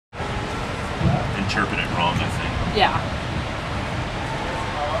interpret it wrong, I think. Yeah.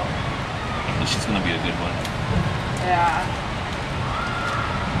 But she's gonna be a good one. Yeah.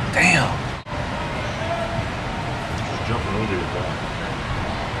 Damn. She's jumping over your back.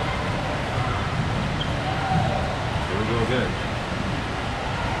 Here we go again.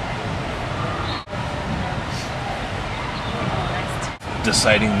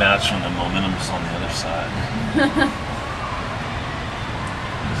 Deciding match when the momentum's on the other side.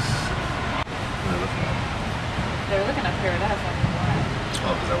 They're looking up here. That has nothing more.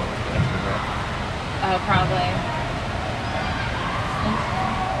 Oh, because I went like that. Oh, probably.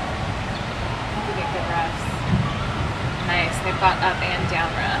 You get good refs. Nice. They've got up and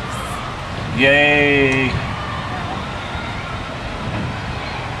down refs. Yay!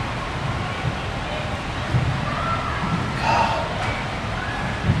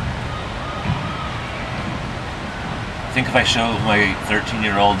 I think if I show my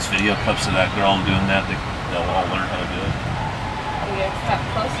 13-year-olds video clips of that girl doing that, they'll all learn how to do it. You step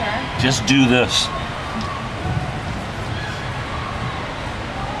closer. Just do this.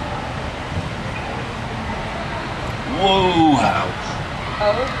 Whoa! Ouch.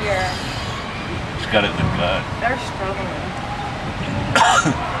 Oh dear. She's got it in the gut. They're struggling.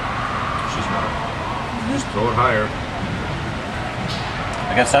 She's not. Just throw it higher.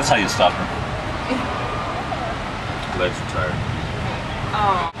 I guess that's how you stop her. Legs are tired.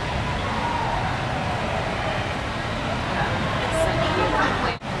 Oh.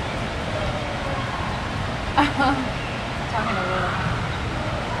 Talking to Will.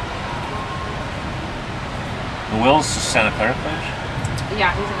 The Will's the Santa Clara coach?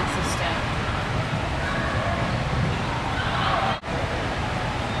 Yeah, he's an assistant.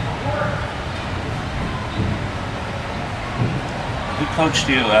 Who coached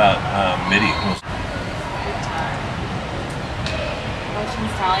you at MIDI? Big time. Motion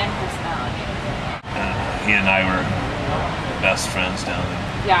stallion personality. He and I were best friends down in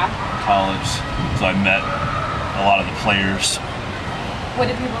Yeah. college, so I met a lot of the players. What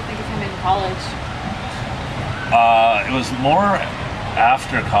did people think of him in college? It was more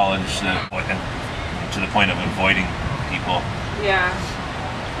after college that, to the point of avoiding people. Yeah.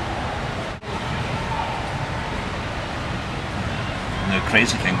 And the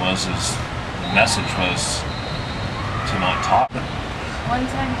crazy thing was, the message was to not talk. One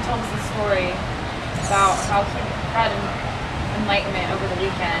time he told us a story about how he had an enlightenment over the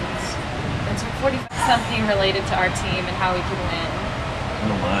weekend and took 40 something related to our team and how we could win.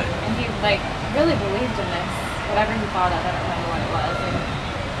 Oh my. And he really believed in this, whatever he thought of, I don't remember what it was.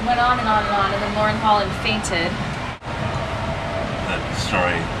 And went on and on and on, and then Lauren Holland fainted. That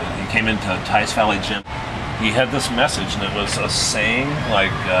story, he came into Tice Valley Gym. He had this message, and it was a saying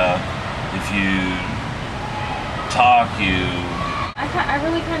like, if you talk, you... I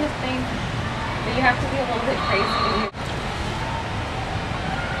really kind of think that you have to be a little bit crazy to be...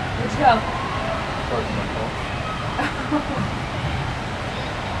 Where'd you go? Pardon my call.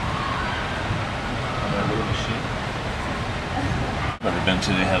 My little machine. Never been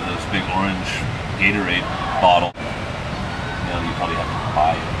to, they have those big orange Gatorade bottle. You know, you probably have to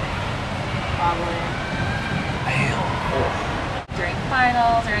buy it. Probably. Damn. During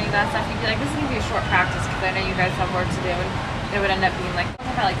finals or any of that stuff, you'd be like, this is going to be a short practice because I know you guys have work to do. And it would end up being like,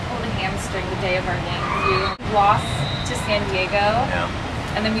 I pulled a hamstring the day of our game. We lost to San Diego. Yeah.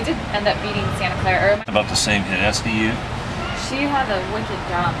 And then we did end up beating Santa Clara. About the same hit SDU. She had a wicked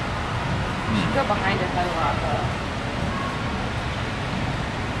jump. She could go behind her head a lot though.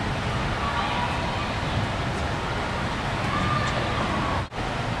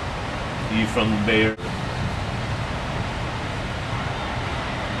 You from the Bay Area?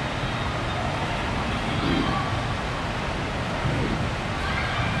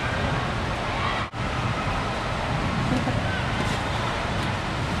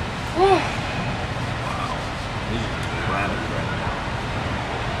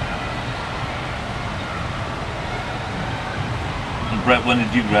 Brett, when did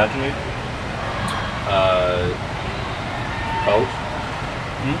you graduate? College?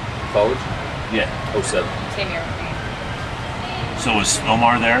 College? Yeah. 07. Same year with me. So was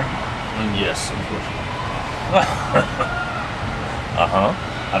Omar there? Yes, unfortunately. Uh-huh.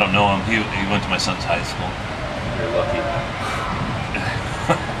 I don't know him. He went to my son's high school. You're lucky.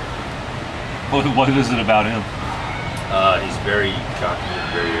 What is it about him? He's very cocky and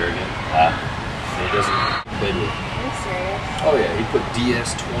very arrogant. He doesn't play with. Are you serious? Oh yeah, he put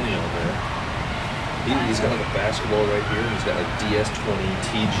DS20 on there. He's got like a basketball right here, and he's got like DS20,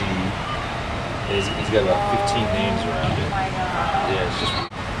 TG, and he's got about 15 names around it. Oh my god. Yeah, it's just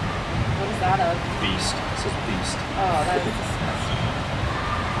What is that of? Beast. It says Beast. Oh, that is disgusting.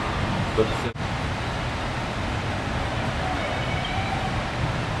 But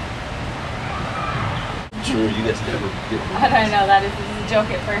True, you guys never get I don't know, this is a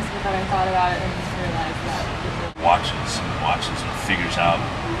joke at first, but then I thought about it and just realized that. Watches and figures out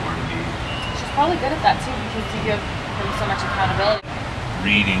where to be. She's probably good at that too because you give them so much accountability.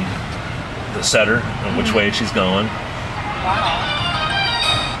 Reading the setter and which way she's going. Wow.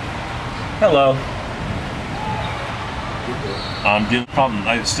 Hello. Problem.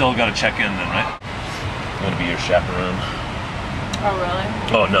 I still got to check in then, right? I'm gonna be your chaperone. Oh really?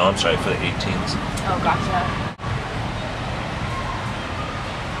 Oh no, I'm sorry, for the 18s. Oh gotcha.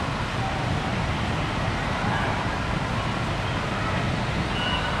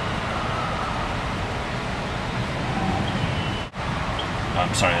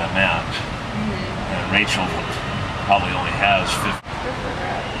 I'm sorry, Matt. And Rachel probably only has 50.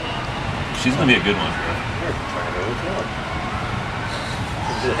 She's gonna be a good one. You're trying to overcome.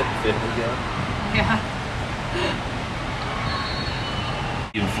 Did that fit again? Yeah.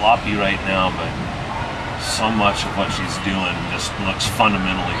 Even floppy right now, but so much of what she's doing just looks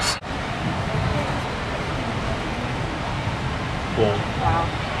fundamentally.